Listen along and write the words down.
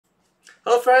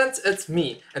Hello friends, it's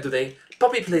me, and today,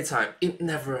 Puppy Playtime, it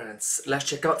never ends. Let's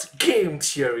check out Game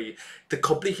Theory, the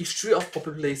complete history of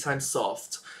Puppy Playtime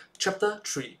solved. Chapter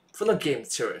 3, from the Game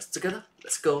Theorists. Together,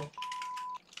 let's go.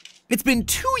 It's been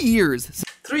 2 years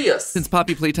 3 years since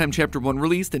Puppy Playtime Chapter 1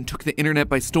 released and took the internet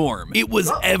by storm. It was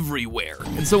everywhere.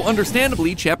 And so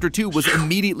understandably, Chapter 2 was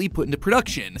immediately put into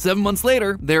production. 7 months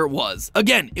later, there it was.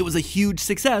 Again, it was a huge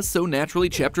success, so naturally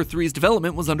Chapter 3's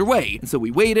development was underway. And so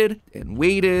we waited, and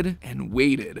waited, and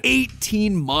waited.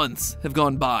 18 months have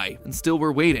gone by, and still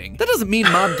we're waiting. That doesn't mean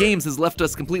Mob Games has left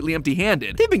us completely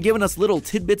empty-handed. They've been giving us little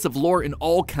tidbits of lore in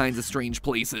all kinds of strange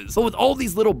places. But with all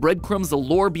these little breadcrumbs of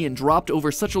lore being dropped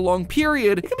over such a long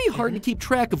period, it can be hard to keep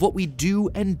track of what we do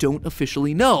and don't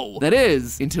officially know. That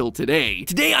is, until today.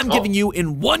 Today I'm giving you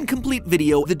in one complete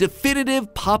video the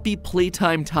definitive Poppy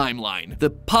Playtime timeline. The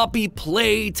Poppy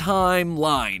Playtime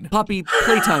line. Poppy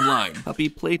Playtime line. Poppy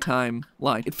Playtime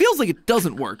line. It feels like it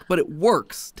doesn't work, but it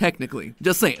works, technically.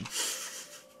 Just saying.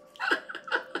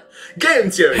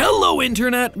 Game Theory! Hello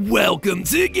Internet, welcome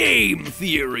to Game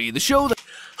Theory, the show that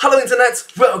Hello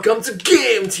Internet, welcome to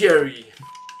Game Theory!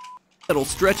 that'll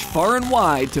stretch far and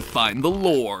wide to find the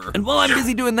lore. And while I'm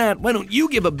busy doing that, why don't you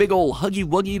give a big ol' huggy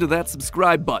wuggy to that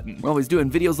subscribe button? We're always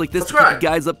doing videos like this to keep you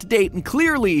guys up to date, and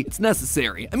clearly it's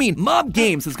necessary. I mean, Mob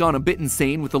Games has gone a bit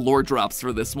insane with the lore drops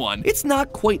for this one. It's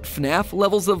not quite FNAF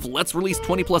levels of let's release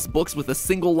 20+ books with a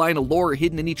single line of lore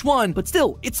hidden in each one, but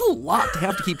still, it's a lot to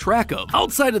have to keep track of.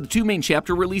 Outside of the 2 main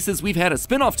chapter releases, we've had a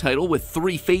spin-off title with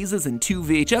 3 phases and 2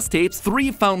 VHS tapes,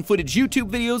 3 found footage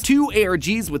YouTube videos, 2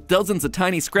 ARGs with dozens of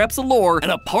tiny scraps of lore,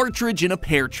 and a partridge in a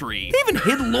pear tree. They even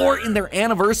hid lore in their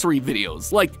anniversary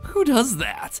videos. Like, who does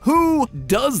that? Who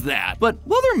does that? But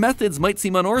while their methods might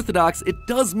seem unorthodox, it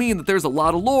does mean that there's a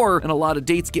lot of lore and a lot of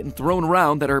dates getting thrown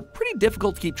around that are pretty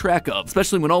difficult to keep track of,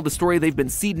 especially when all the story they've been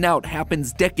seeding out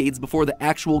happens decades before the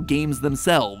actual games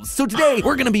themselves. So today,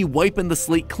 we're gonna be wiping the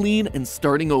slate clean and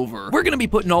starting over. We're gonna be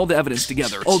putting all the evidence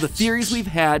together, all the theories we've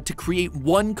had to create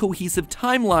one cohesive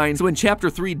timeline, so when Chapter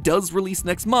 3 does release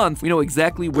next month, we know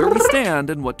exactly where we stand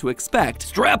and what to expect.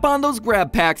 Strap on those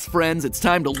grab packs, friends. It's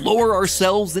time to lower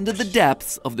ourselves into the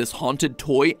depths of this haunted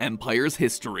toy empire's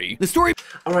history. The story.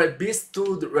 Alright, please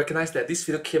do recognize that this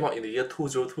video came out in the year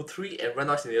 2023 and ran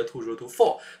out in the year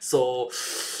 2024. So,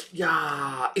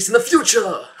 yeah, it's in the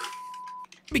future!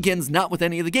 Begins not with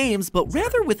any of the games, but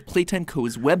rather with Playtime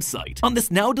Co.'s website. On this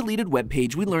now deleted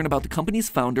webpage, we learn about the company's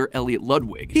founder, Elliot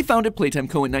Ludwig. He founded Playtime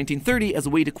Co. in 1930 as a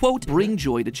way to, quote, bring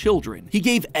joy to children. He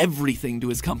gave everything to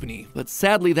his company, but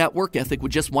sadly that work ethic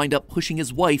would just wind up pushing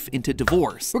his wife into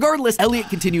divorce. Regardless, Elliot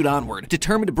continued onward,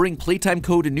 determined to bring Playtime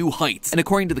Co. to new heights, and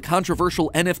according to the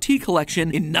controversial NFT collection,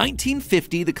 in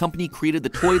 1950 the company created the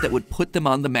toy that would put them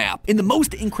on the map. In the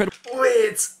most incredible—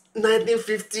 Wait,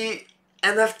 1950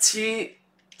 NFT?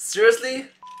 Seriously?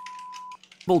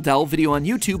 Doll video on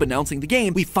YouTube announcing the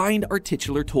game, we find our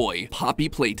titular toy, Poppy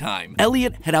Playtime.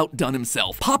 Elliot had outdone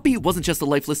himself. Poppy wasn't just a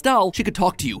lifeless doll, she could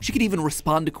talk to you, she could even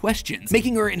respond to questions,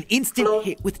 making her an instant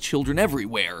hit with children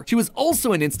everywhere. She was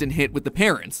also an instant hit with the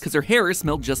parents, because her hair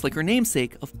smelled just like her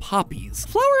namesake of poppies.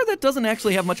 Flower that doesn't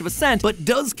actually have much of a scent, but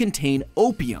does contain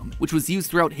opium, which was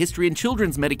used throughout history in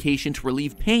children's medication to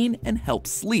relieve pain and help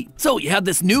sleep. So you had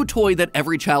this new toy that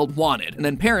every child wanted, and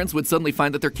then parents would suddenly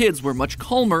find that their kids were much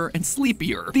calmer and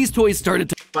sleepier. These toys started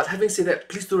to— But having said that,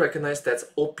 please do recognize that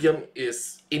opium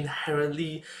is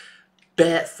inherently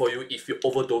bad for you if you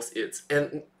overdose it.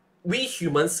 And we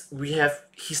humans, we have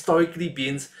historically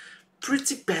been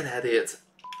pretty bad at it.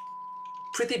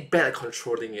 Pretty bad at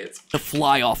controlling it. To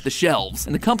fly off the shelves,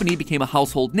 and the company became a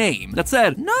household name. That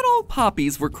said, not all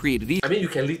poppies were created equal. I mean, you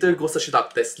can literally go search it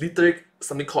up. There's literally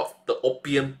something called the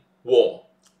Opium War.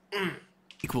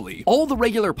 Equally. All the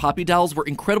regular Poppy dolls were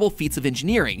incredible feats of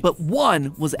engineering, but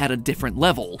one was at a different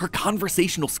level. Her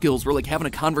conversational skills were like having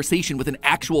a conversation with an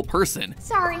actual person.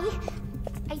 Sorry,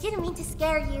 I didn't mean to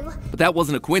scare you. But that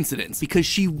wasn't a coincidence, because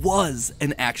she was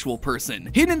an actual person.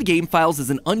 Hidden in the game files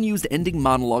is an unused ending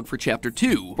monologue for Chapter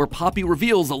 2, where Poppy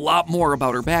reveals a lot more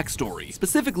about her backstory,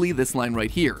 specifically this line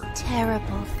right here.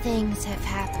 Terrible things have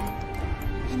happened,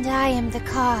 and I am the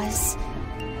cause.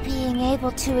 Being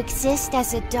able to exist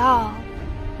as a doll,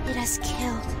 it has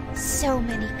killed so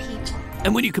many people.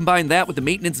 And when you combine that with the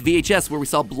maintenance VHS where we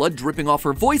saw blood dripping off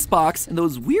her voice box and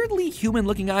those weirdly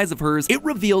human-looking eyes of hers, it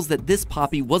reveals that this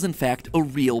Poppy was in fact a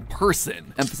real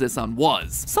person. Emphasis on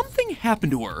was. Something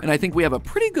happened to her, and I think we have a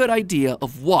pretty good idea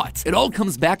of what. It all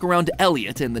comes back around to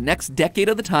Elliot in the next decade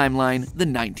of the timeline, the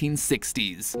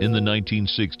 1960s. In the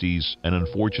 1960s, an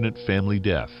unfortunate family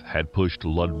death had pushed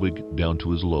Ludwig down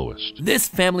to his lowest. This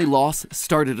family loss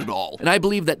started it all, and I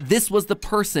believe that this was the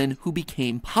person who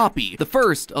became Poppy, the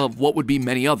first of what would be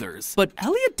many others. But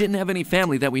Elliot didn't have any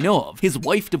family that we know of. His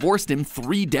wife divorced him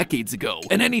 3 decades ago,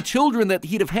 and any children that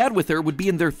he'd have had with her would be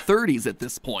in their 30s at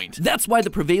this point. That's why the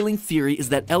prevailing theory is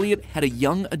that Elliot had a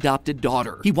young adopted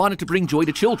daughter. He wanted to bring joy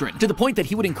to children, to the point that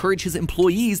he would encourage his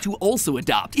employees to also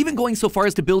adopt, even going so far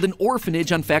as to build an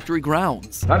orphanage on factory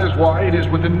grounds. That is why it is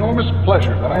with enormous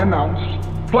pleasure that I announce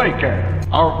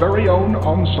Playtime, our very own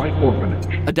on-site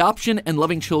orphanage. Adoption and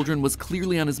loving children was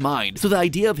clearly on his mind, so the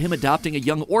idea of him adopting a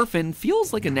young orphan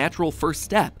feels like a natural first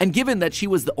step. And given that she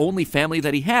was the only family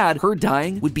that he had, her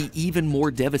dying would be even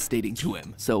more devastating to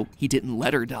him, so he didn't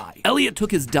let her die. Elliot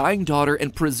took his dying daughter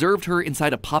and preserved her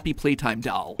inside a Poppy Playtime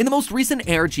doll. In the most recent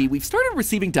ARG, we've started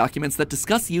receiving documents that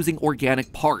discuss using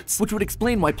organic parts, which would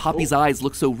explain why Poppy's eyes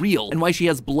look so real and why she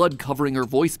has blood covering her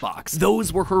voice box.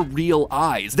 Those were her real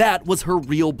eyes. That was her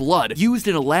real blood, used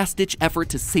in a last-ditch effort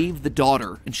to save the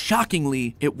daughter. And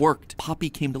shockingly, it worked. Poppy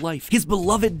came to life. His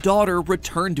beloved daughter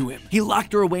returned to him. He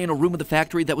locked her away in a room of the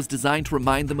factory that was designed to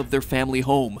remind them of their family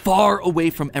home, far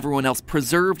away from everyone else,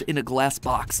 preserved in a glass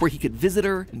box where he could visit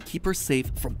her and keep her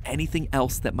safe from anything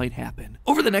else that might happen.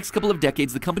 Over the next couple of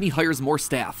decades, the company hires more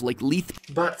staff, like Leith.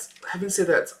 But having said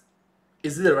that,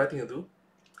 is it the right thing to do?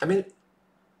 I mean,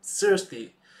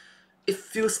 seriously, it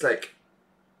feels like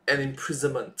an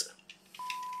imprisonment.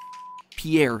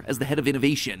 Pierre as the head of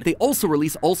innovation. They also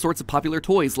release all sorts of popular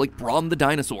toys like Brawn the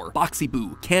Dinosaur, Boxy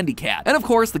Boo, Candy Cat, and of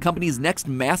course the company's next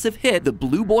massive hit, the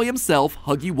Blue Boy himself,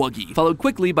 Huggy Wuggy, followed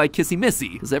quickly by Kissy Missy,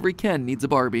 because every Ken needs a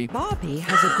Barbie. Barbie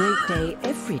has a great day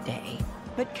every day,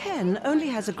 but Ken only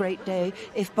has a great day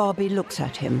if Barbie looks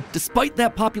at him. Despite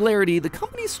that popularity, the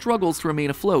company struggles to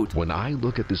remain afloat. When I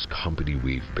look at this company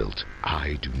we've built,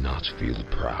 I do not feel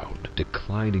proud.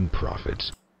 Declining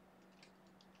profits.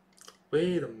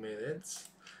 Wait a minute.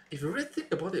 If you really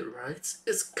think about it, right,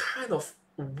 it's kind of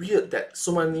weird that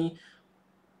so many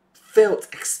failed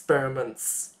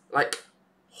experiments. Like,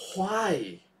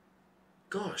 why?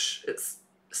 Gosh, it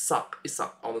suck,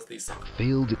 honestly suck.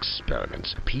 Failed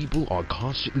experiments. People are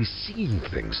constantly seeing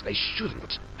things they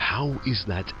shouldn't. How is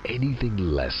that anything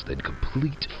less than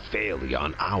complete failure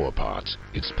on our part?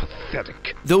 It's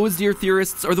pathetic. Those, dear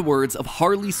theorists, are the words of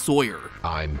Harley Sawyer.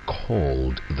 I'm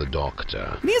called the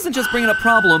Doctor. And he isn't just bringing up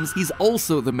problems, he's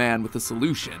also the man with a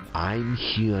solution. I'm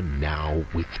here now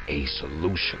with a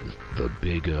solution. The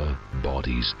Bigger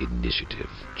Bodies Initiative.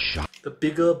 The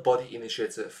Bigger Body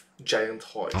Initiative. Giant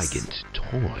toys. Giant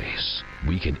toys.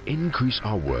 We can increase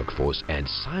our workforce and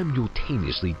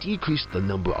simultaneously decrease the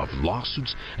number of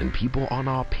lawsuits and people on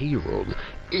our payroll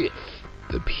if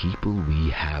the people we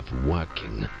have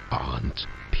working aren't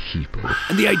people.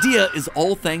 And the idea is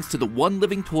all thanks to the one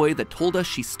living toy that told us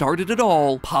she started it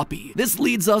all, Poppy. This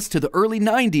leads us to the early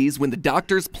 90s when the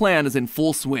Doctor's plan is in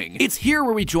full swing. It's here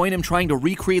where we join him trying to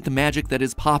recreate the magic that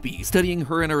is Poppy, studying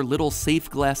her in her little safe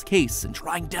glass case and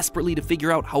trying desperately to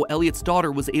figure out how Elliot's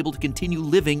daughter was able to continue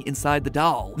living inside the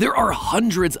doll. There are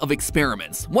hundreds of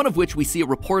experiments, one of which we see a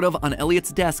report of on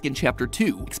Elliot's desk in Chapter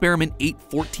 2, Experiment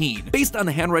 814. Based on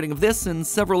the handwriting of this and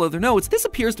several other notes, this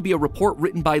appears to be a report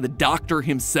written by the Doctor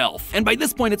himself. And by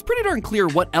this point, it's pretty darn clear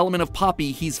what element of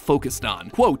Poppy he's focused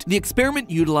on. Quote, the experiment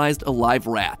utilized a live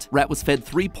rat. Rat was fed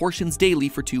 3 portions daily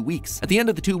for 2 weeks. At the end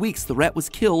of the 2 weeks, the rat was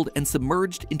killed and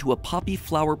submerged into a poppy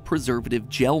flower preservative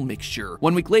gel mixture.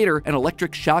 1 week later, an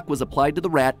electric shock was applied to the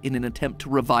rat in an attempt to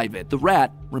revive it. The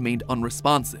rat remained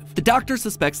unresponsive. The Doctor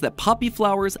suspects that poppy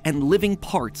flowers and living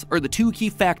parts are the 2 key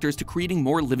factors to creating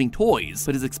more living toys,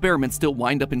 but his experiments still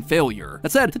wind up in failure.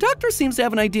 That said, the Doctor seems to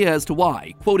have an idea as to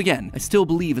why. Quote again, I still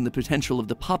believe in the potential of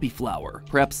the poppy flower.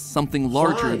 Perhaps something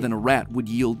larger than a rat would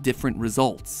yield different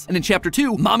results. And in Chapter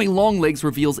 2, Mommy Longlegs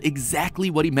reveals exactly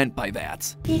what he meant by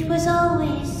that. It was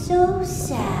always so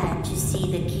sad to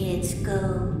see the kids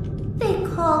go. They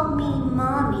called me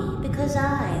Mommy because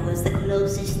I was the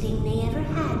closest thing they ever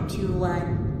had to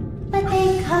one. But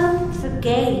they come for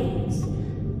games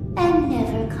and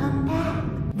never come back.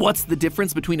 What's the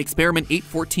difference between Experiment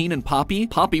 814 and Poppy?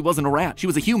 Poppy wasn't a rat. She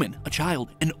was a human, a child,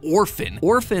 an orphan.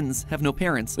 Orphans have no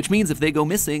parents, which means if they go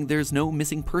missing, there's no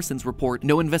missing persons report,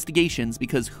 no investigations,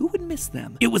 because who would miss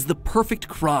them? It was the perfect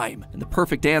crime and the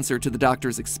perfect answer to the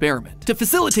Doctor's experiment. To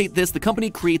facilitate this, the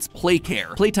company creates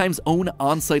Playcare, Playtime's own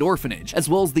on-site orphanage, as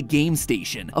well as the Game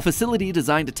Station, a facility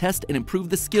designed to test and improve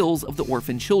the skills of the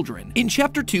orphan children. In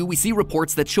Chapter 2, we see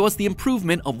reports that show us the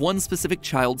improvement of one specific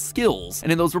child's skills,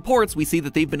 and in those reports, we see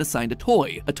that they've been assigned a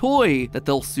toy that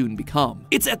they'll soon become.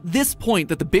 It's at this point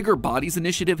that the Bigger Bodies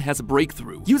Initiative has a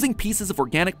breakthrough. Using pieces of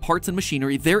organic parts and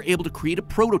machinery, they're able to create a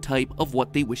prototype of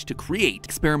what they wish to create.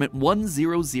 Experiment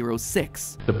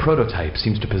 1006. The prototype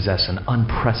seems to possess an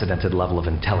unprecedented level of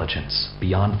intelligence,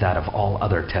 beyond that of all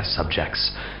other test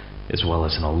subjects. as well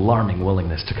as an alarming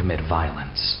willingness to commit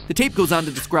violence. The tape goes on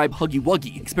to describe Huggy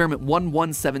Wuggy, experiment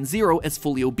 1170, as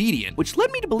fully obedient, which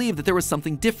led me to believe that there was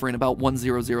something different about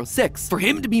 1006. For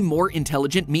him to be more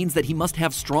intelligent means that he must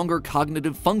have stronger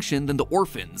cognitive function than the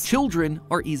orphans. Children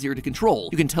are easier to control.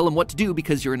 You can tell him what to do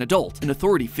because you're an adult, an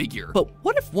authority figure. But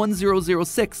what if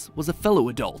 1006 was a fellow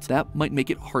adult? That might make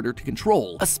it harder to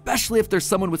control, especially if there's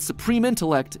someone with supreme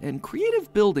intellect and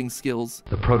creative building skills.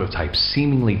 The prototype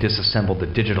seemingly disassembled the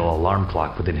digital alarm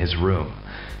clock within his room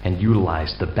and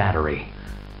utilized the battery,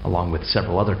 along with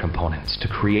several other components, to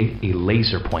create a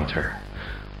laser pointer,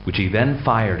 which he then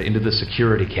fired into the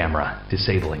security camera,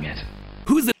 disabling it.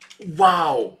 Who's it?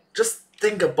 Wow! Just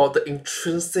think about the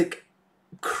intrinsic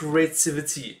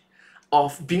creativity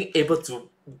of being able to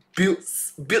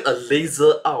build a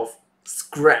laser out of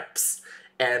scraps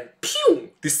and pew!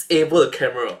 Disable the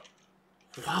camera.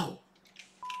 Wow.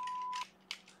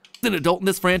 An adult in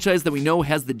this franchise that we know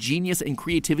has the genius and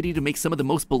creativity to make some of the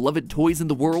most beloved toys in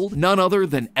the world? None other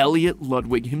than Elliot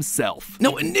Ludwig himself.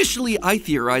 Now, initially, I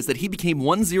theorized that he became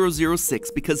 1006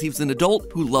 because he was an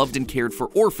adult who loved and cared for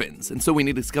orphans, and so when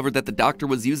he discovered that the doctor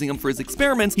was using him for his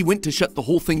experiments, he went to shut the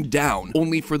whole thing down,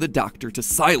 only for the doctor to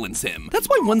silence him. That's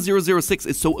why 1006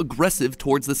 is so aggressive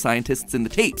towards the scientists in the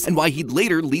tapes, and why he'd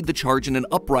later lead the charge in an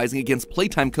uprising against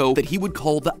Playtime Co. that he would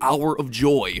call the Hour of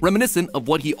Joy, reminiscent of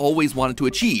what he always wanted to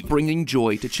achieve, bringing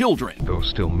joy to children. Though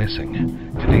still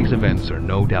missing, today's events are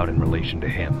no doubt in relation to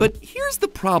him. But here's the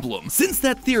problem. Since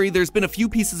that theory, there's been a few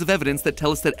pieces of evidence that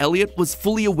tell us that Elliot was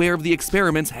fully aware of the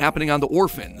experiments happening on the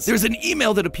orphans. There's an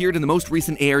email that appeared in the most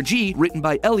recent ARG written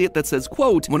by Elliot that says,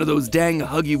 quote, "One of those dang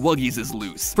Huggy Wuggies is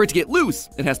loose. For it to get loose,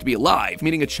 it has to be alive,"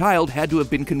 meaning a child had to have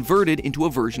been converted into a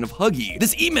version of Huggy.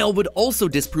 This email would also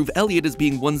disprove Elliot as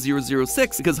being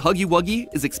 1006 because Huggy Wuggy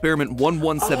is experiment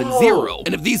 1170.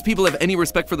 And if these people have any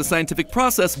respect for the scientific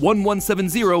process,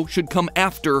 1170 should come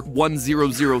after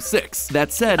 1006.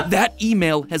 That said, that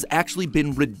email has actually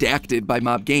been redacted by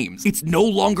Mob Games. It's no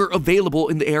longer available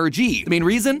in the ARG. The main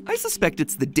reason? I suspect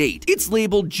it's the date. It's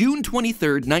labeled June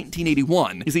 23rd,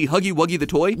 1981. You see, Huggy Wuggy the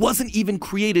toy wasn't even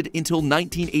created until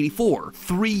 1984,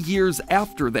 3 years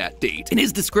after that date. In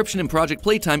his description in Project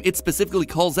Playtime, it specifically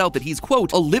calls out that he's,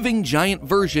 quote, "a living giant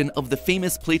version of the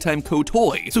famous Playtime Co.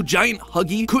 toy." So Giant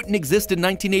Huggy couldn't exist in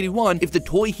 1981 if the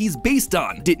toy he's based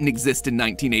on didn't exist in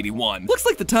 1981. Looks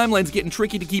like the timeline's getting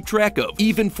tricky to keep track of,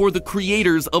 even for the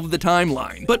creators of the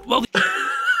timeline. But while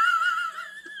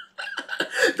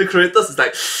the creators is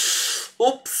like,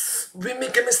 oops, we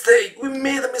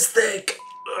made a mistake.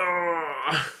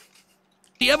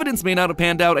 the evidence may not have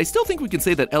panned out, I still think we can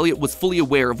say that Elliot was fully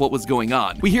aware of what was going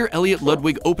on. We hear Elliot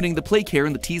Ludwig opening the Playcare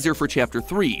in the teaser for Chapter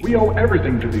 3. We owe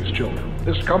everything to these children.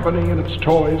 This company and its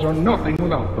toys are nothing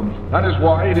without them. That is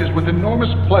why it is with enormous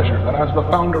pleasure that as the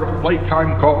founder of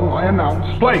Playtime Co., I announce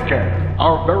Playcare,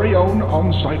 our very own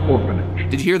on-site orphanage.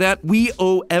 Did you hear that? We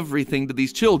owe everything to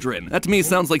these children. That to me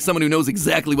sounds like someone who knows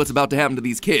exactly what's about to happen to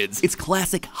these kids. It's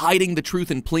classic hiding the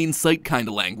truth in plain sight kind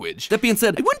of language. That being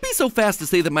said, I wouldn't be so fast to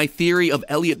say that my theory of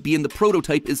Elliot being the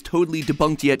prototype is totally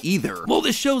debunked yet either. While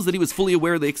this shows that he was fully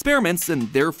aware of the experiments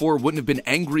and therefore wouldn't have been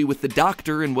angry with the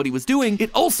doctor and what he was doing,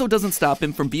 it also doesn't stop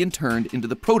him from being turned into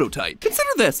the prototype. Consider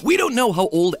this. We don't know how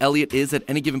old Elliot is at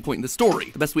any given point in the story.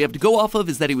 The best we have to go off of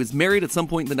is that he was married at some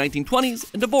point in the 1920s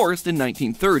and divorced in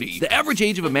 1930. The average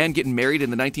age of a man getting married in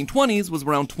the 1920s was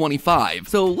around 25.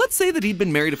 So let's say that he'd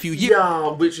been married a few years.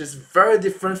 Yeah, which is very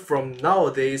different from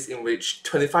nowadays in which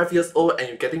 25 years old and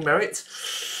you're getting married?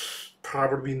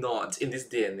 Probably not in this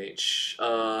day and age,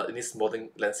 in this modern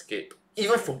landscape.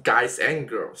 Even for guys and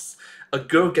girls, a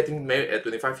girl getting married at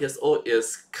 25 years old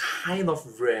is kind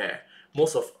of rare.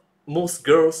 Most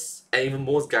girls and even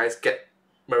most guys get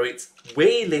married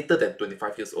way later than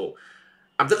 25 years old.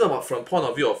 I'm talking about from point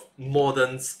of view of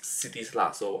modern cities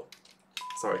lah, so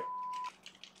sorry.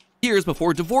 Years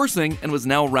before divorcing and was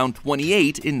now around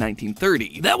 28 in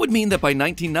 1930. That would mean that by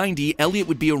 1990, Elliot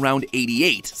would be around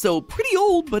 88, so pretty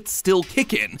old but still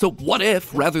kicking. So what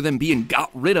if, rather than being got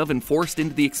rid of and forced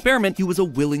into the experiment, he was a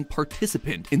willing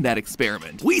participant in that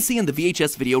experiment? We see in the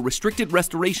VHS video restricted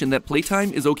restoration that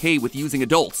Playtime is okay with using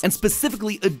adults, and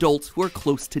specifically adults who are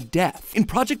close to death. In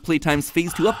Project Playtime's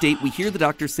Phase 2 update, we hear the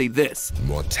doctor say this: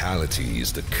 "Mortality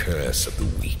is the curse of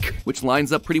the weak," which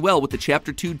lines up pretty well with the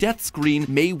Chapter 2 death screen,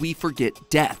 "May we forget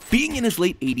death." Being in his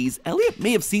late 80s, Elliot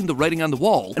may have seen the writing on the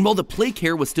wall, and while the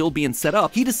Playcare was still being set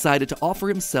up, he decided to offer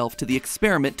himself to the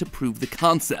experiment to prove the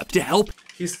concept, to help.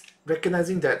 He's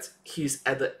recognizing that he's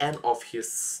at the end of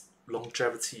his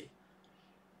longevity.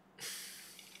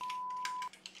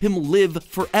 him live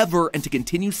forever and to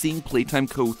continue seeing Playtime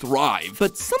Co. thrive.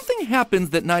 But something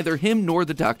happens that neither him nor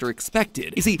the doctor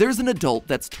expected. You see, there's an adult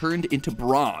that's turned into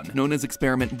brawn, known as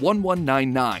Experiment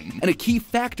 1199, and a key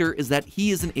factor is that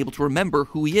he isn't able to remember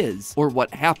who he is or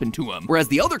what happened to him. Whereas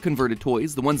the other converted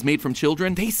toys, the ones made from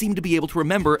children, they seem to be able to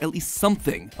remember at least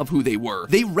something of who they were.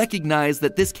 They recognize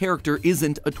that this character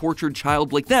isn't a tortured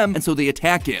child like them, and so they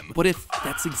attack him. What if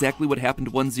that's exactly what happened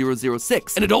to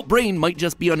 1006? An adult brain might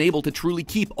just be unable to truly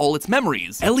keep all its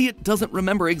memories. Elliot doesn't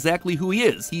remember exactly who he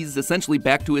is. He's essentially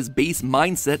back to his base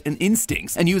mindset and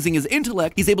instincts, and using his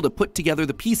intellect, he's able to put together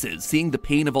the pieces, seeing the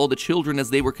pain of all the children as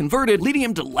they were converted, leading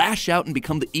him to lash out and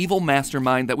become the evil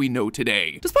mastermind that we know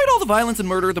today. Despite all the violence and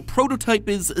murder, the prototype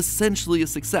is essentially a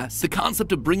success. The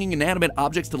concept of bringing inanimate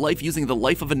objects to life using the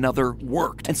life of another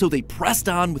worked, and so they pressed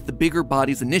on with the Bigger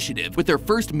Bodies initiative, with their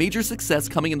first major success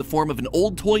coming in the form of an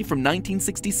old toy from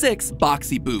 1966,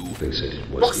 Boxy Boo. They said it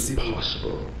was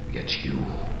impossible, yet you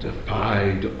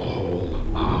defied all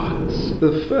odds.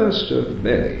 The first of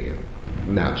many.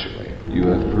 Naturally, you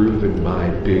have proven my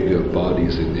Bigger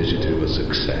Bodies initiative a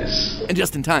success. And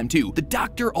just in time, too. The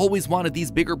doctor always wanted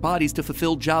these bigger bodies to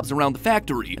fulfill jobs around the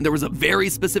factory, and there was a very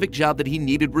specific job that he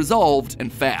needed resolved,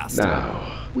 and fast.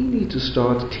 Now, we need to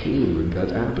start tailoring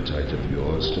that appetite of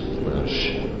yours to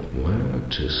flesh. Where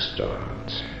to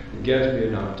start? Get me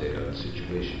an update on the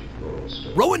situation with Rowan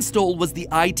Stoll. Rowan Stoll was the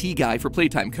IT guy for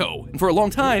Playtime Co., and for a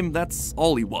long time, that's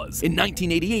all he was. In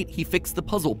 1988, he fixed the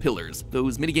puzzle pillars,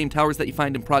 those minigame towers that you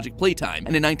find in Project Playtime,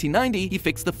 and in 1990, he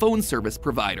fixed the phone service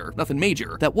provider. Nothing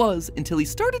major. That was until he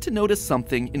started to notice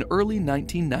something in early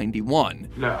 1991.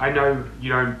 Look, I know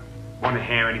you don't want to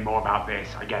hear any more about this,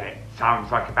 I get it.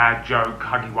 Sounds like a bad joke,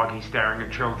 huggy-wuggy staring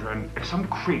at children. If some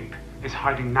creep is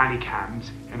hiding nanny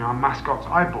cams in our mascot's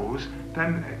eyeballs,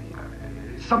 then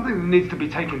it's something that needs to be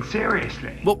taken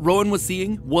seriously. What Rowan was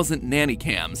seeing wasn't nanny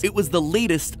cams. It was the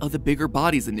latest of the Bigger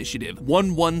Bodies initiative,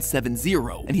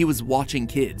 1170, and he was watching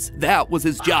kids. That was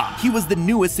his job. He was the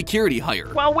newest security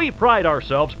hire. While we pride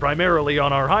ourselves primarily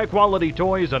on our high-quality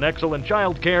toys and excellent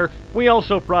childcare, we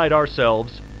also pride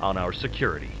ourselves on our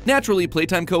security. Naturally,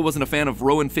 Playtime Co. wasn't a fan of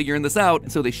Rowan figuring this out,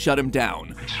 and so they shut him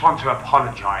down. I just want to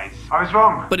apologize. I was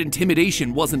wrong. But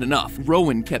intimidation wasn't enough.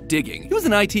 Rowan kept digging. He was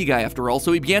an IT guy after all,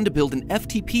 so he began to build an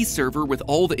FTP server with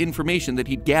all the information that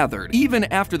he'd gathered, even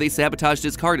after they sabotaged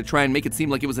his car to try and make it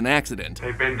seem like it was an accident.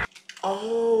 They've been...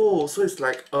 Oh, so it's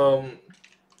like,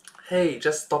 hey,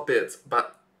 just stop it,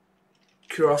 but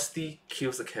curiosity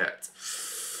kills a cat.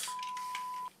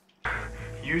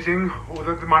 Using all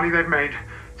the money they've made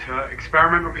to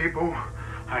experiment on people.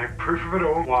 I have proof of it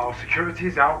all. While security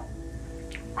is out,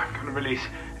 I'm gonna release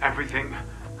everything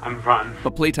and run.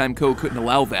 But Playtime Co. couldn't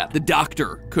allow that. The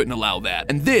doctor couldn't allow that.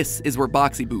 And this is where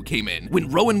Boxy Boo came in. When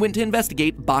Rowan went to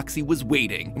investigate, Boxy was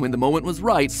waiting. And when the moment was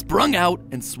right, sprung out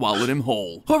and swallowed him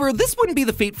whole. However, this wouldn't be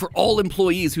the fate for all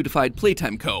employees who defied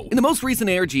Playtime Co. In the most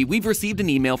recent ARG, we've received an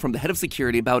email from the head of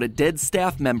security about a dead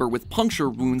staff member with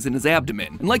puncture wounds in his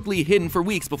abdomen, and likely hidden for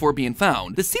weeks before being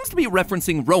found. This seems to be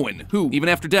referencing Rowan, who, even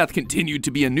after death, continued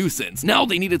to be a nuisance. Now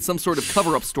they needed some sort of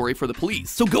cover-up story for the police.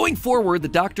 So going forward, the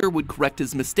doctor would correct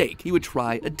his mistake. He would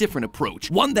try a different approach,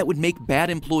 one that would make bad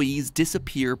employees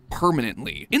disappear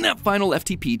permanently. In that final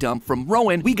FTP dump from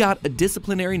Rowan, we got a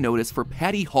disciplinary notice for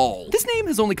Patty Hall. This name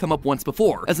has only come up once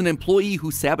before, as an employee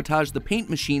who sabotaged the paint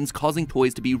machines, causing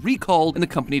toys to be recalled and the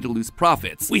company to lose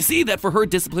profits. We see that for her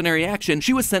disciplinary action,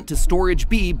 she was sent to Storage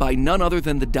B by none other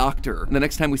than the doctor. And the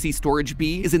next time we see Storage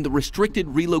B is in the restricted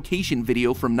relocation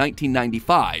video from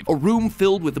 1995, a room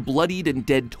filled with bloodied and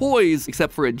dead toys,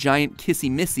 except for a giant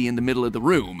kissy missy in the middle of the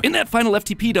room. In that final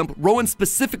FTP dump, Rowan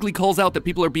specifically calls out that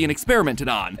people are being experimented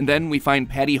on, and then we find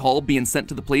Patty Hall being sent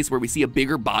to the place where we see a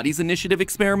Bigger Bodies initiative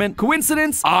experiment.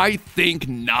 Coincidence? I think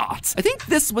not. I think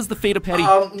this was the fate of Patty.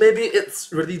 Maybe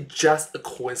it's really just a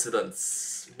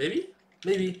coincidence. Maybe.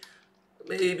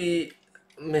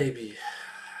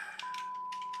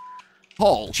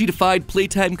 Hall. She defied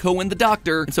Playtime Co. and the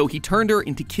doctor, and so he turned her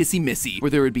into Kissy Missy, where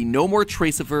there would be no more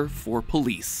trace of her for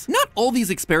police. Not all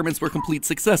these experiments were complete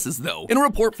successes, though. In a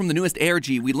report from the newest ARG,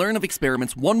 we learn of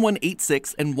experiments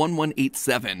 1186 and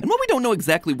 1187. And while we don't know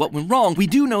exactly what went wrong, we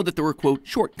do know that there were, quote,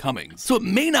 shortcomings. So it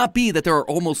may not be that there are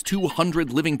almost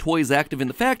 200 living toys active in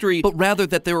the factory, but rather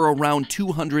that there are around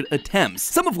 200 attempts,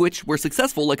 some of which were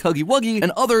successful like Huggy Wuggy,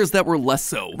 and others that were less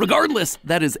so. Regardless,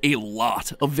 that is a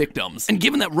lot of victims. And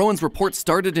given that Rowan's report report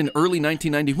started in early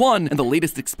 1991, and the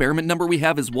latest experiment number we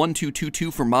have is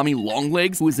 1222 for Mommy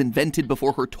Longlegs, who was invented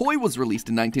before her toy was released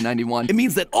in 1991. It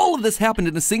means that all of this happened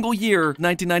in a single year,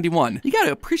 1991. You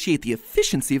gotta appreciate the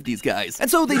efficiency of these guys. And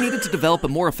so they needed to develop a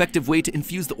more effective way to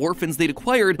infuse the orphans they'd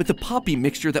acquired with the poppy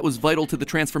mixture that was vital to the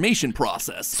transformation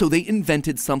process. So they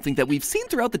invented something that we've seen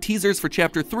throughout the teasers for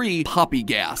Chapter 3, poppy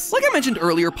gas. Like I mentioned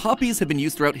earlier, poppies have been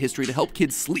used throughout history to help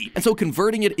kids sleep, and so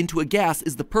converting it into a gas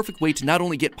is the perfect way to not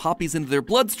only get poppies into their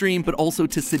bloodstream, but also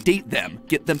to sedate them,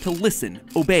 get them to listen,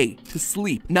 obey, to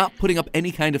sleep, not putting up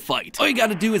any kind of fight. All you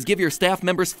gotta do is give your staff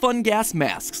members fun gas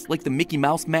masks, like the Mickey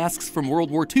Mouse masks from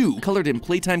World War II, colored in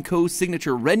Playtime Co.'s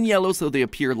signature red and yellow so they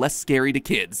appear less scary to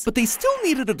kids. But they still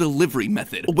needed a delivery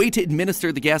method, a way to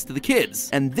administer the gas to the kids,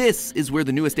 and this is where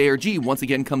the newest ARG once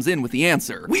again comes in with the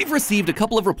answer. We've received a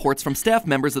couple of reports from staff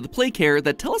members of the Playcare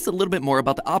that tell us a little bit more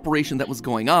about the operation that was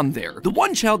going on there. The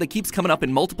one child that keeps coming up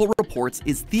in multiple reports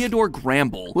is Theodore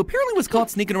Gramble, who apparently was caught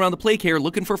sneaking around the Playcare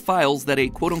looking for files that a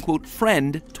quote-unquote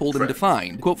friend told him to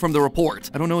find. Quote from the report,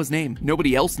 "I don't know his name.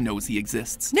 Nobody else knows he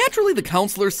exists." Naturally, the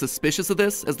counselor's suspicious of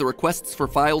this, as the requests for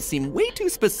files seem way too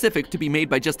specific to be made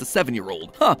by just a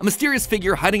 7-year-old. A mysterious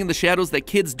figure hiding in the shadows that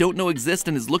kids don't know exist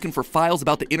and is looking for files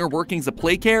about the inner workings of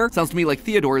Playcare? Sounds to me like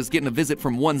Theodore is getting a visit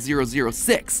from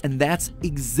 1006, and that's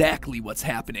exactly what's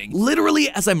happening. Literally,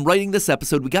 as I'm writing this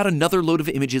episode, we got another load of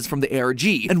images from the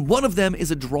ARG, and one of them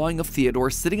is a drawing of Theodore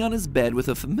sitting on his bed with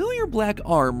a familiar black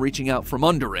arm reaching out from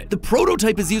under it. The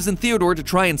prototype is using Theodore to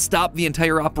try and stop the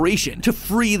entire operation, to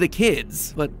free the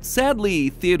kids. But sadly,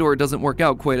 Theodore doesn't work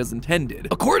out quite as intended.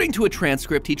 According to a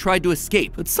transcript, he tried to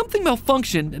escape, but something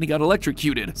malfunctioned and he got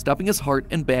electrocuted, stopping his heart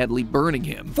and badly burning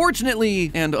him.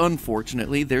 Fortunately, and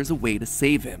unfortunately, there's a way to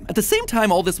save him. At the same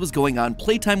time all this was going on,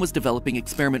 Playtime was developing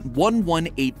experiment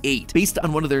 1188, based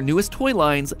on one of their newest toy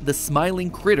lines, the Smiling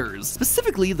Critters,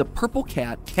 specifically the purple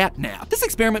cat, Catnap. This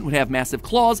experiment would have massive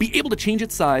claws, be able to change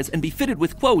its size, and be fitted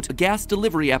with, quote, a gas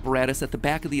delivery apparatus at the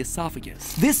back of the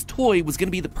esophagus. This toy was going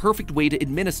to be the perfect way to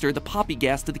administer the poppy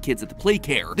gas to the kids at the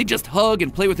Playcare. They'd just hug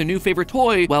and play with their new favorite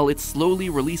toy while it slowly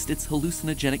released its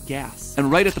hallucinogenic gas.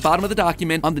 And right at the bottom of the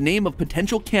document, on the name of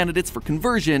potential candidates for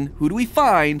conversion, who do we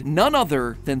find? None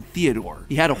other than Theodore.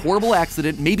 He had a horrible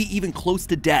accident, maybe even close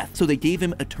to death, so they gave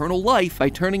him eternal life by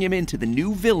turning him into the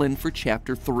new villain for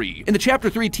Chapter 3. In the Chapter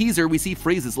 3 teaser, we see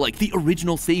phrases like, "The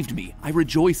original saved me, I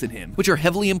rejoice in him," which are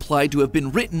heavily implied to have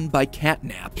been written by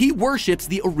Catnap. He worships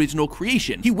the original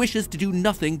creation. He wishes to do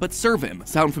nothing but serve him.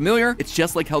 Sound familiar? It's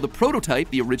just like how the prototype,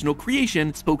 the original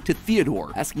creation, spoke to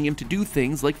Theodore, asking him to do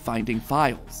things like finding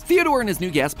files. Theodore and his new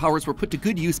gas powers were put to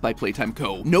good use by Playtime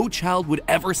Co. No child would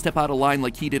ever step out of line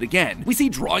like he did again. We see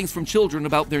drawings from children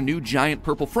about their new giant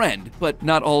purple friend, but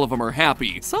not all of them are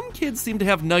happy. Some kids seem to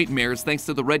have nightmares thanks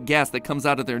to the red gas that comes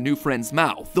out of their new friend's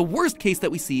mouth. The worst case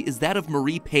that we see is that of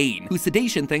Marie Payne, whose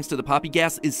sedation thanks to the poppy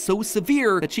gas is so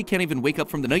severe that she can't even wake up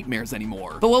from the nightmares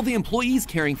anymore. But while the employees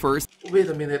caring for her... Wait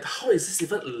a minute, how is this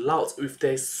even allowed if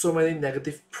there's so many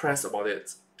negative press about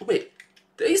it? Wait,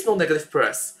 there is no negative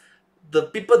press. The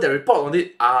people that report on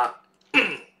it are...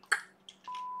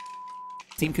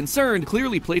 seem concerned,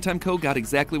 clearly Playtime Co. got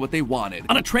exactly what they wanted.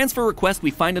 On a transfer request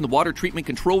we find in the water treatment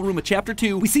control room of Chapter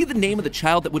 2, we see the name of the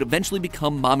child that would eventually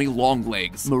become Mommy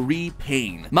Longlegs, Marie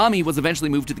Payne. Mommy was eventually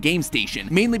moved to the game station,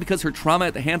 mainly because her trauma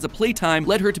at the hands of Playtime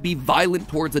led her to be violent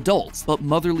towards adults, but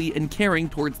motherly and caring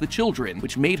towards the children,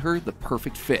 which made her the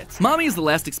perfect fit. Mommy is the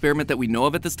last experiment that we know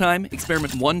of at this time,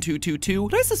 experiment 1222,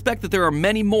 but I suspect that there are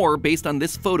many more based on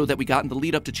this photo that we got in the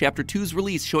lead up to Chapter 2's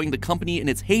release showing the company in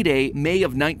its heyday, May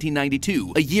of 1992.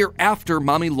 a year after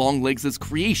Mommy Longlegs'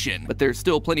 creation, but there's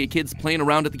still plenty of kids playing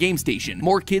around at the game station.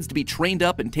 More kids to be trained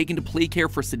up and taken to Playcare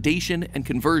for sedation and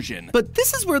conversion. But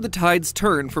this is where the tides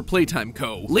turn for Playtime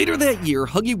Co. Later that year,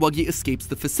 Huggy Wuggy escapes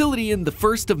the facility in the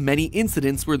first of many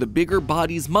incidents where the bigger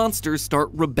bodies monsters start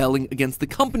rebelling against the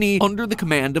company under the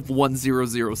command of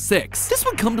 1006. This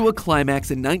would come to a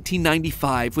climax in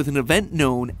 1995 with an event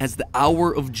known as the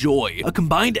Hour of Joy, a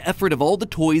combined effort of all the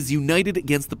toys united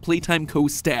against the Playtime Co.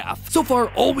 staff. So far,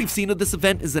 all we've seen of this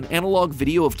event is an analog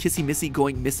video of Kissy Missy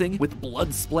going missing with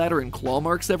blood splatter and claw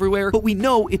marks everywhere, but we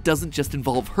know it doesn't just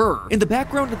involve her. In the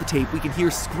background of the tape, we can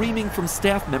hear screaming from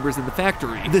staff members in the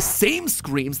factory, the same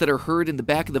screams that are heard in the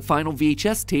back of the final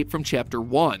VHS tape from Chapter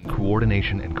 1.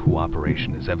 Coordination and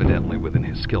cooperation is evidently within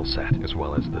his skill set, as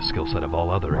well as the skill set of all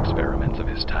other experiments of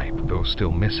his type, though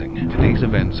still missing. Today's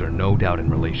events are no doubt in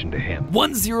relation to him.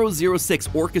 1006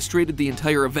 orchestrated the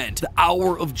entire event, the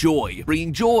Hour of Joy,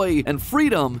 bringing joy and and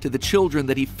freedom to the children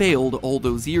that he failed all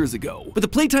those years ago. With the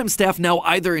Playtime staff now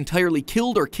either entirely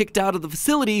killed or kicked out of the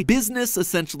facility, business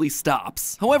essentially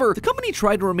stops. However, the company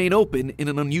tried to remain open in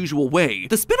an unusual way.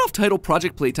 The spin-off title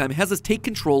Project Playtime has us take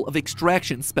control of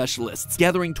extraction specialists,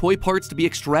 gathering toy parts to be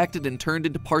extracted and turned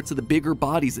into parts of the Bigger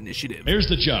Bodies initiative. Here's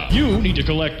the job. You need to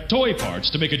collect toy parts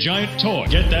to make a giant toy.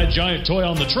 Get that giant toy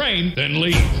on the train, then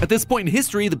leave. At this point in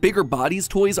history, the Bigger Bodies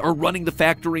toys are running the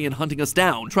factory and hunting us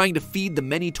down, trying to feed the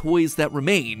many toys that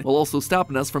remain, while also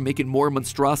stopping us from making more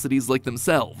monstrosities like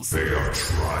themselves. They are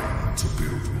trying to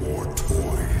build more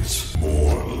toys,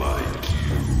 more like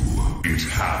you. It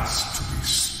has to be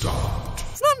stopped.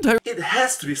 It's not entirely— It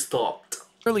has to be stopped.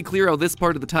 Fairly clear how this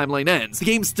part of the timeline ends. The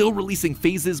game's still releasing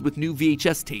phases with new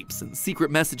VHS tapes and secret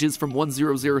messages from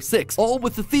 1006, all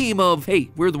with the theme of,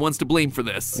 hey, we're the ones to blame for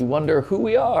this. We wonder who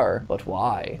we are, but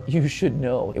why? You should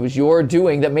know. It was your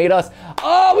doing that made us—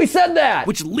 oh, we said that!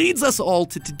 Which leads us all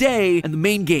to today and the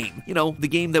main game. You know, the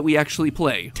game that we actually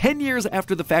play. 10 years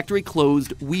after the factory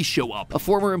closed, we show up. A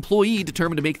former employee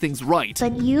determined to make things right.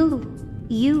 But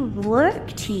you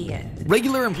worked here.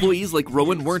 Regular employees like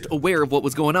Rowan weren't aware of what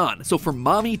was going on, so for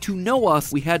Mommy to know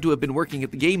us, we had to have been working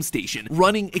at the game station,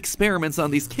 running experiments on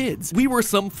these kids. We were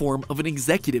some form of an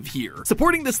executive here.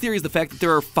 Supporting this theory is the fact that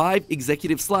there are 5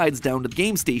 executive slides down to the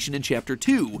game station in Chapter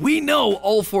 2. We know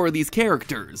all 4 of these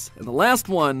characters, and the last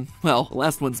one, well, the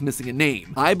last one's missing a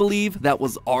name. I believe that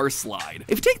was our slide.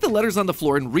 If you take the letters on the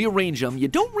floor and rearrange them, you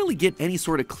don't really get any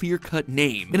sort of clear-cut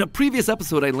name. In a previous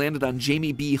episode, I landed on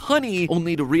Jamie B. Honey,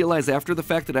 only to realize after the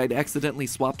fact that I'd accidentally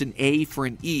swapped an A for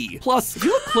an E. Plus, if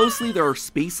you look closely, there are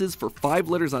spaces for 5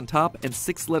 letters on top and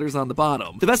 6 letters on the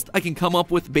bottom. The best I can come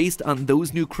up with based on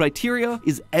those new criteria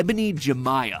is Ebony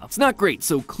Jemiah. It's not great,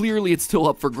 so clearly it's still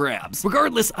up for grabs.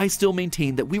 Regardless, I still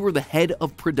maintain that we were the head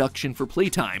of production for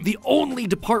Playtime, the only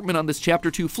department on this Chapter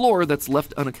 2 floor that's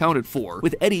left unaccounted for,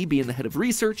 with Eddie being the head of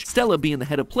research, Stella being the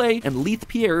head of play, and Leith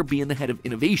Pierre being the head of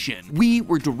innovation. We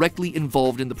were directly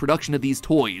involved in the production of these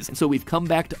toys, and so we've come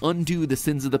back to undo the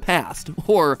sins of the past,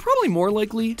 or probably more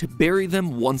likely, to bury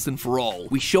them once and for all.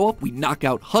 We show up, we knock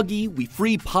out Huggy, we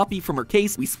free Poppy from her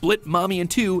case, we split Mommy in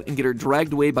 2 and get her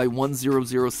dragged away by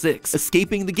 1006,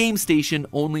 escaping the game station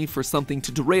only for something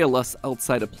to derail us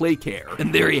outside of Playcare.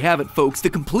 And there you have it, folks, the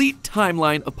complete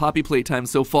timeline of Poppy Playtime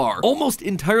so far. Almost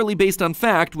entirely based on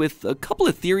fact, with a couple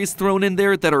of theories thrown in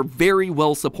there that are very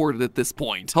well supported at this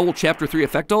point. How will Chapter 3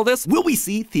 affect all this? Will we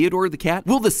see Theodore the cat?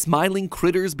 Will the smiling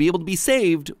critters be able to be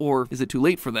saved, or is it too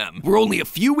late for them? We're only a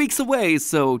few weeks away,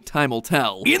 so time will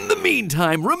tell. In the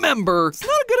meantime, remember, it's not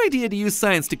a good idea to use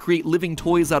science to create living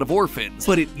toys out of orphans,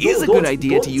 but it is a good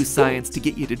idea to use science to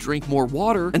get you to drink more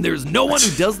water, and there's no one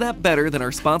who does that better than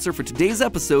our sponsor for today's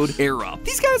episode, Air Up.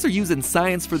 These guys are using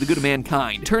science for the good of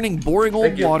mankind, turning boring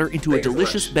old water into a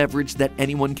delicious beverage that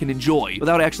anyone can enjoy,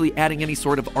 without actually adding any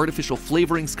sort of artificial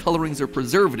flavorings, colorings, or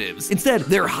preservatives. Instead,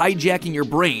 they're hijacking your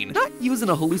brain, not using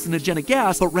a hallucinogenic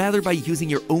gas, but rather by using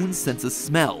your own sense of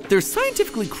smell. Their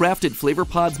scientifically crafted flavor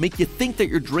pods make you think that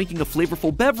you're drinking a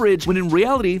flavorful beverage, when in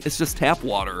reality, it's just tap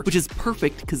water, which is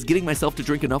perfect because getting myself to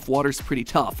drink enough water is pretty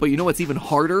tough. But you know what's even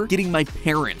harder? Getting my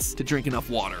parents to drink enough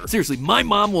water. Seriously, my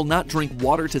mom will not drink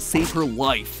water to save her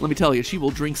life. Let me tell you, she will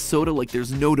drink soda like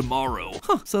there's no tomorrow.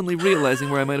 Suddenly realizing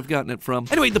where I might have gotten it from.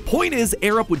 Anyway, the point is,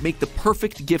 Air Up would make the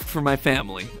perfect gift for my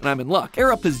family, and I'm in luck.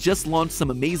 Air Up has just launched some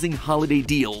amazing holiday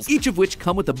deals, each of which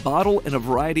come with a bottle and a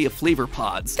variety of flavor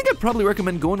pods. I think I'd probably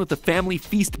recommend going with the Family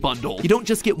Feast bundle. You don't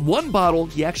just get 1 bottle,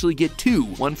 you actually get 2,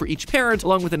 one for each parent,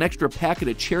 along with an extra packet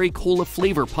of cherry cola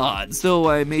flavor pods, though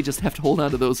I may just have to hold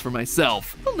on to those for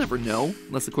myself. I'll never know,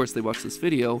 unless of course they watch this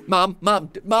video. Mom,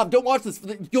 don't watch this,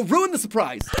 you'll ruin the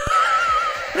surprise.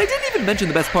 And I didn't even mention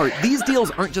the best part. These deals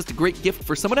aren't just a great gift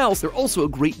for someone else, they're also a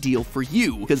great deal for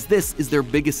you, because this is their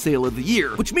biggest sale of the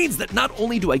year, which means that not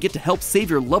only do I get to help save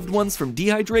your loved ones from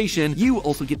dehydration, you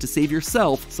also get to save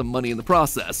yourself some money in the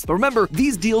process. But remember,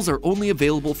 these deals are only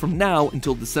available from now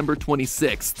until December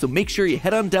 26th, so make sure you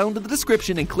head on down to the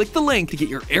description and click the link to get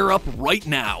your Air Up right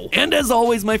now. And as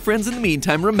always, my friends, in the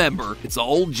meantime, remember, it's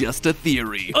all just a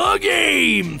theory. A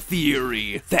game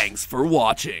theory! Thanks for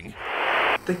watching.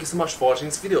 Thank you so much for watching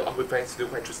this video. I hope you find this video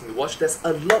quite interesting to watch. There's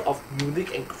a lot of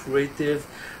unique and creative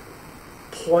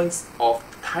points of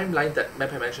the timeline that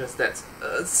Mappa mentions that,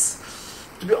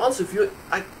 to be honest with you,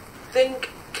 I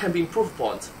think can be improved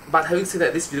upon. But having said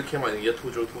that, this video came out in the year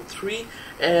 2023,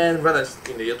 and rather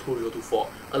in the year 2024,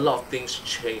 a lot of things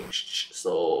changed.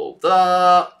 So,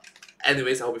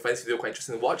 anyways, I hope you find this video quite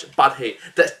interesting to watch. But hey,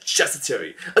 that's just a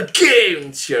theory. A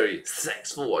game theory.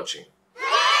 Thanks for watching.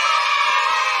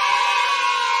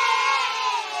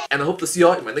 And I hope to see you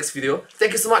all in my next video.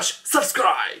 Thank you so much.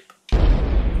 Subscribe!